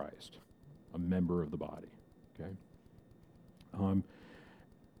of Christ, a member of the body. Okay.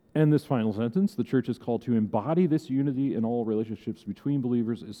 And this final sentence, the church is called to embody this unity in all relationships between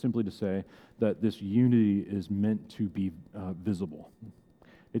believers, is simply to say that this unity is meant to be visible.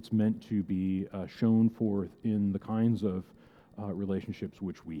 It's meant to be shown forth in the kinds of relationships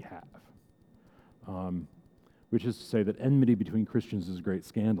which we have. Which is to say that enmity between Christians is a great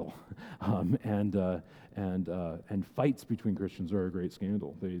scandal, and fights between Christians are a great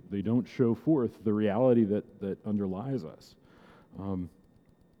scandal. They don't show forth the reality that underlies us.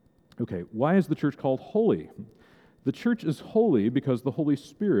 Okay, why is the church called holy? The church is holy because the Holy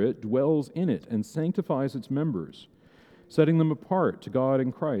Spirit dwells in it and sanctifies its members, setting them apart to God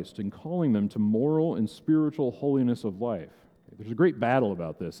in Christ and calling them to moral and spiritual holiness of life. There's a great battle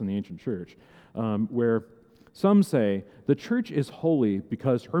about this in the ancient church, where some say the church is holy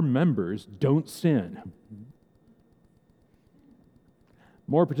because her members don't sin.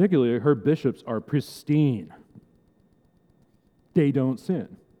 More particularly, her bishops are pristine. They don't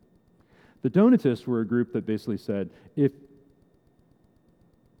sin. The Donatists were a group that basically said, if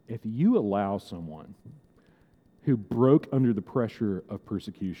you allow someone who broke under the pressure of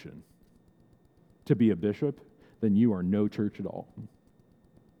persecution to be a bishop, then you are no church at all.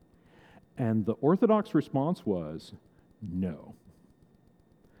 And the Orthodox response was, no.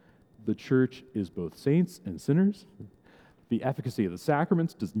 The church is both saints and sinners. The efficacy of the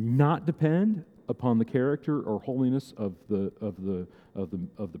sacraments does not depend upon the character or holiness of the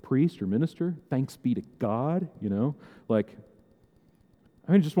priest or minister. Thanks be to God, I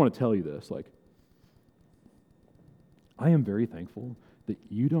just want to tell you this, I am very thankful that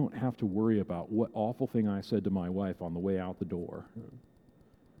you don't have to worry about what awful thing I said to my wife on the way out the door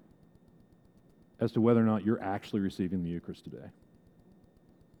as to whether or not you're actually receiving the Eucharist today.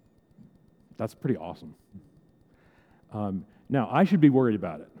 That's pretty awesome. Now, I should be worried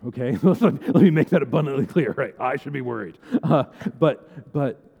about it, okay? Let me make that abundantly clear, right? I should be worried. But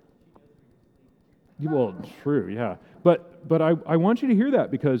well, true, yeah. But I want you to hear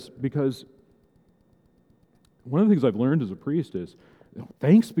that because one of the things I've learned as a priest is,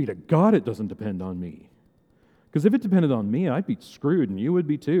 thanks be to God it doesn't depend on me. Because if it depended on me, I'd be screwed, and you would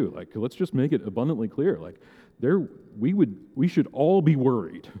be too. Let's just make it abundantly clear. We should all be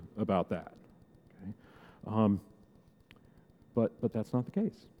worried about that. Okay? But that's not the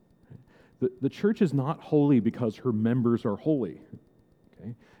case. The church is not holy because her members are holy,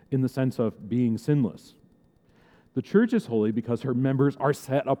 okay, in the sense of being sinless. The church is holy because her members are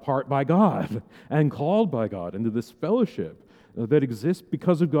set apart by God and called by God into this fellowship that exists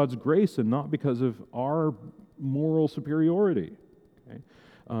because of God's grace and not because of our moral superiority. Okay?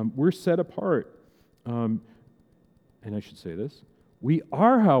 We're set apart. And I should say this. We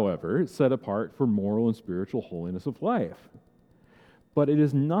are, however, set apart for moral and spiritual holiness of life. But it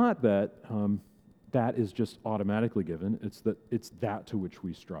is not that that is just automatically given. It's that to which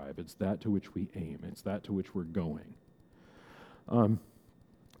we strive. It's that to which we aim. It's that to which we're going. And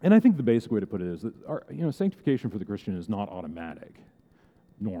I think the basic way to put it is that sanctification for the Christian is not automatic,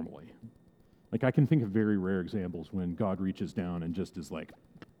 normally. I can think of very rare examples when God reaches down and just is like,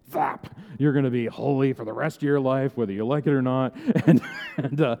 zap, you're going to be holy for the rest of your life, whether you like it or not. And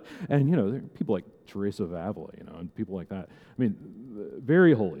there are people like Teresa of Avila, and people like that. I mean,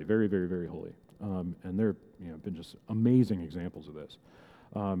 very holy, very, very, very holy. And there have been just amazing examples of this.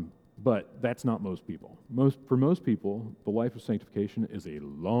 But that's not most people. For most people, the life of sanctification is a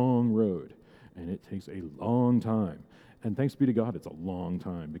long road, and it takes a long time. And thanks be to God, it's a long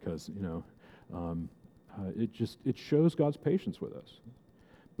time because, It shows God's patience with us.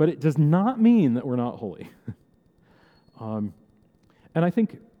 But it does not mean that we're not holy. And I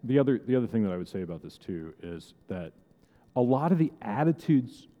think the other thing that I would say about this too is that a lot of the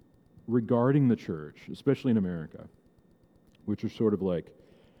attitudes regarding the church, especially in America, which are sort of like,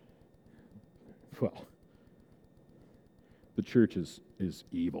 well, the church is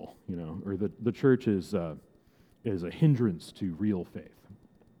evil, or the church is a hindrance to real faith,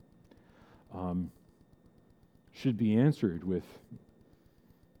 should be answered with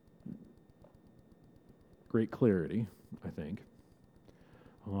great clarity, I think.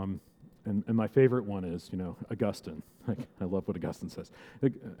 And my favorite one is, Augustine. I love what Augustine says.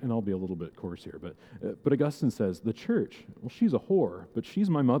 And I'll be a little bit coarse here, but Augustine says, the church, well, she's a whore, but she's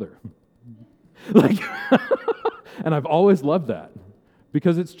my mother. And I've always loved that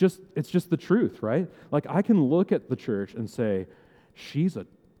because it's just the truth, right? Like, I can look at the church and say, she's a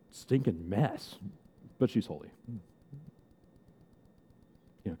stinking mess, but she's holy.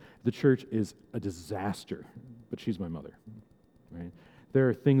 The church is a disaster, but she's my mother, right? There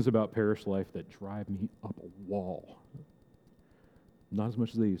are things about parish life that drive me up a wall. Not as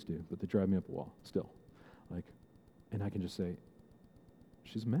much as they used to, but they drive me up a wall still. And I can just say,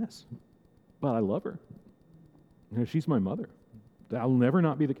 she's a mess, but I love her. She's my mother. That'll never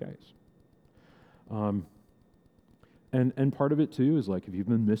not be the case. And part of it too is like, if you've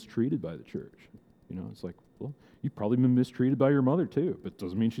been mistreated by the church, it's like, well, you've probably been mistreated by your mother too, but it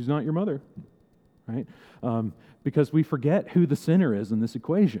doesn't mean she's not your mother, right? Because we forget who the sinner is in this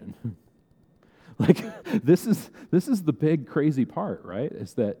equation. This is the big crazy part, right?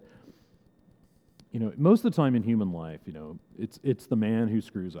 Is that, most of the time in human life, it's the man who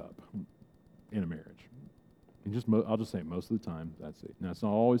screws up in a marriage. And I'll just say most of the time, that's it. Now, it's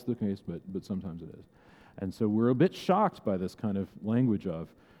not always the case, but sometimes it is. And so we're a bit shocked by this kind of language of,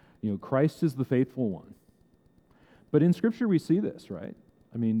 Christ is the faithful one. But in Scripture we see this, right?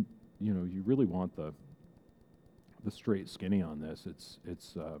 I mean, you really want the straight skinny on this. It's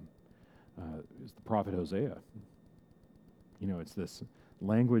the prophet Hosea. It's this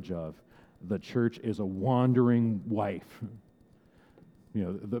language of the church is a wandering wife.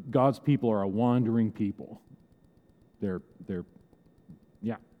 God's people are a wandering people. They're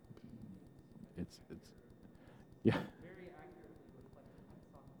yeah. It's yeah. Very accurately reflected by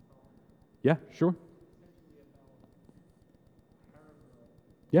Song of Solomon. Yeah, sure. Essentially about Arab girl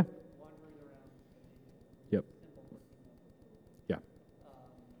Yeah. wandering around a Yep. symbol looking at Yeah.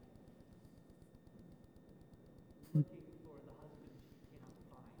 looking for the husband she cannot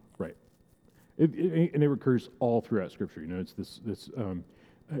find. Right. And it recurs all throughout Scripture. It's this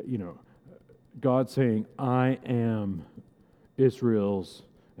God saying, "I am Israel's,"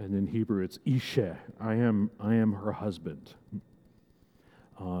 and in Hebrew it's Ishe. I am her husband.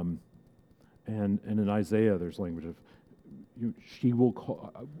 And in Isaiah there's language of,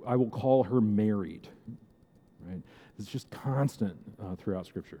 I will call her married. Right. It's just constant throughout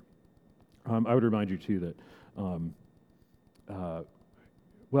Scripture. I would remind you too that.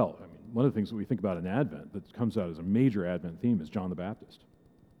 One of the things that we think about in Advent that comes out as a major Advent theme is John the Baptist.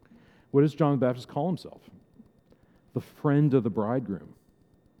 What does John the Baptist call himself? The friend of the bridegroom.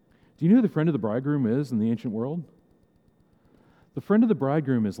 Do you know who the friend of the bridegroom is in the ancient world? The friend of the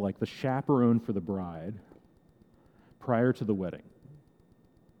bridegroom is like the chaperone for the bride prior to the wedding.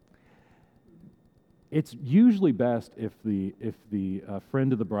 It's usually best if the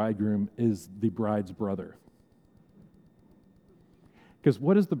friend of the bridegroom is the bride's brother. Because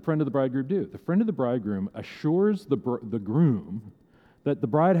what does the friend of the bridegroom do? The friend of the bridegroom assures the groom that the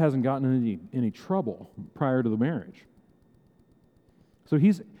bride hasn't gotten any trouble prior to the marriage. So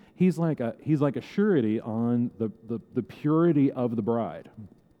he's like a surety on the purity of the bride.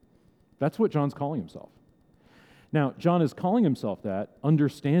 That's what John's calling himself. Now, John is calling himself that,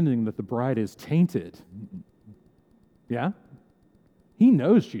 understanding that the bride is tainted. Yeah? He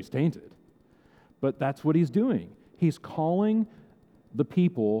knows she's tainted. But that's what he's doing. He's calling the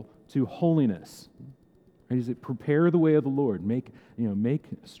people to holiness. And he said, prepare the way of the Lord. Make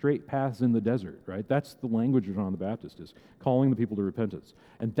straight paths in the desert, right? That's the language of John the Baptist, is calling the people to repentance.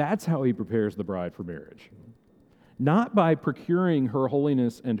 And that's how he prepares the bride for marriage. Not by procuring her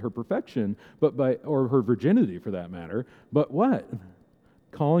holiness and her perfection, or her virginity for that matter, but what?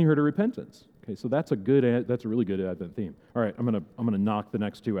 Calling her to repentance. Okay, so that's a really good Advent theme. All right, I'm gonna knock the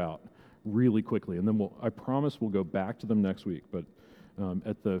next two out really quickly, and then I promise we'll go back to them next week. But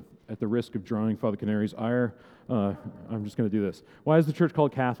at the risk of drawing Father Canary's ire, I'm just going to do this. Why is the church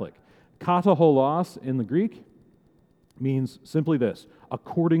called Catholic? Kata holos in the Greek means simply this: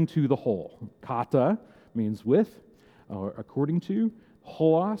 according to the whole. Kata means with, or according to.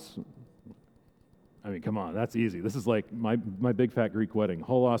 Holos, I mean, come on, that's easy. This is like my big fat Greek wedding.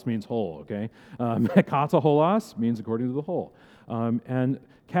 Holos means whole, okay? Kata holos means according to the whole. And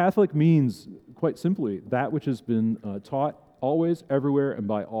Catholic means, quite simply, that which has been taught always, everywhere, and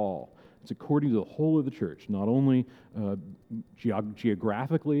by all. It's according to the whole of the church, not only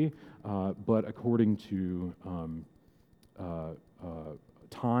geographically, but according to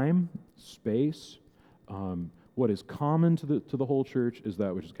time, space. What is common to the whole church is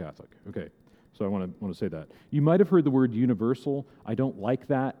that which is Catholic. Okay, so I want to say that. You might have heard the word universal. I don't like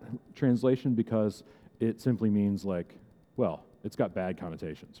that translation because it simply means like, well, it's got bad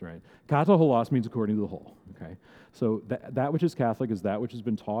connotations, right? Kata holos means according to the whole, okay? So that which is Catholic is that which has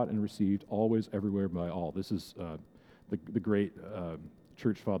been taught and received always, everywhere, by all. This is the great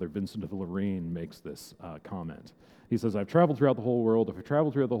church father Vincent of Lorraine makes this comment. He says, I've traveled throughout the whole world, I've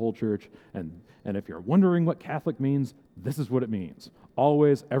traveled throughout the whole church, and if you're wondering what Catholic means, this is what it means.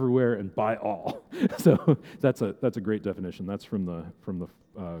 Always, everywhere, and by all. So that's a great definition. That's from the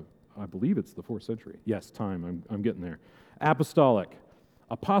I believe it's the 4th century. Yes, time, I'm getting there. Apostolic.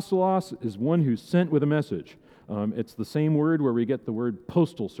 Apostolos is one who's sent with a message. It's the same word where we get the word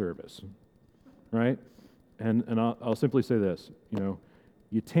postal service, right? And I'll simply say this,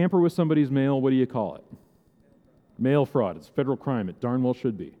 you tamper with somebody's mail, what do you call it? Mail fraud. It's a federal crime. It darn well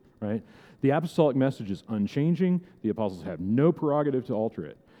should be, right? The apostolic message is unchanging. The apostles have no prerogative to alter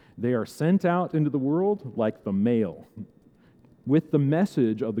it. They are sent out into the world like the mail with the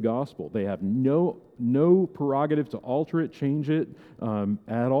message of the gospel. They have no prerogative to alter it, change it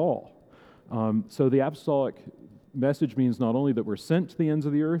at all. So the apostolic message means not only that we're sent to the ends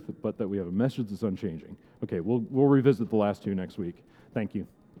of the earth, but that we have a message that's unchanging. Okay, we'll revisit the last two next week. Thank you.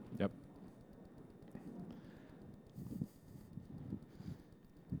 Yep.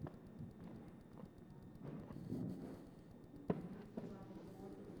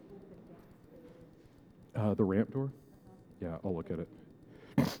 The ramp door? Yeah, I'll look at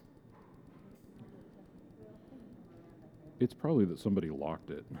it. It's probably that somebody locked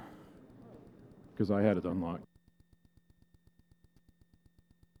it, because I had it unlocked.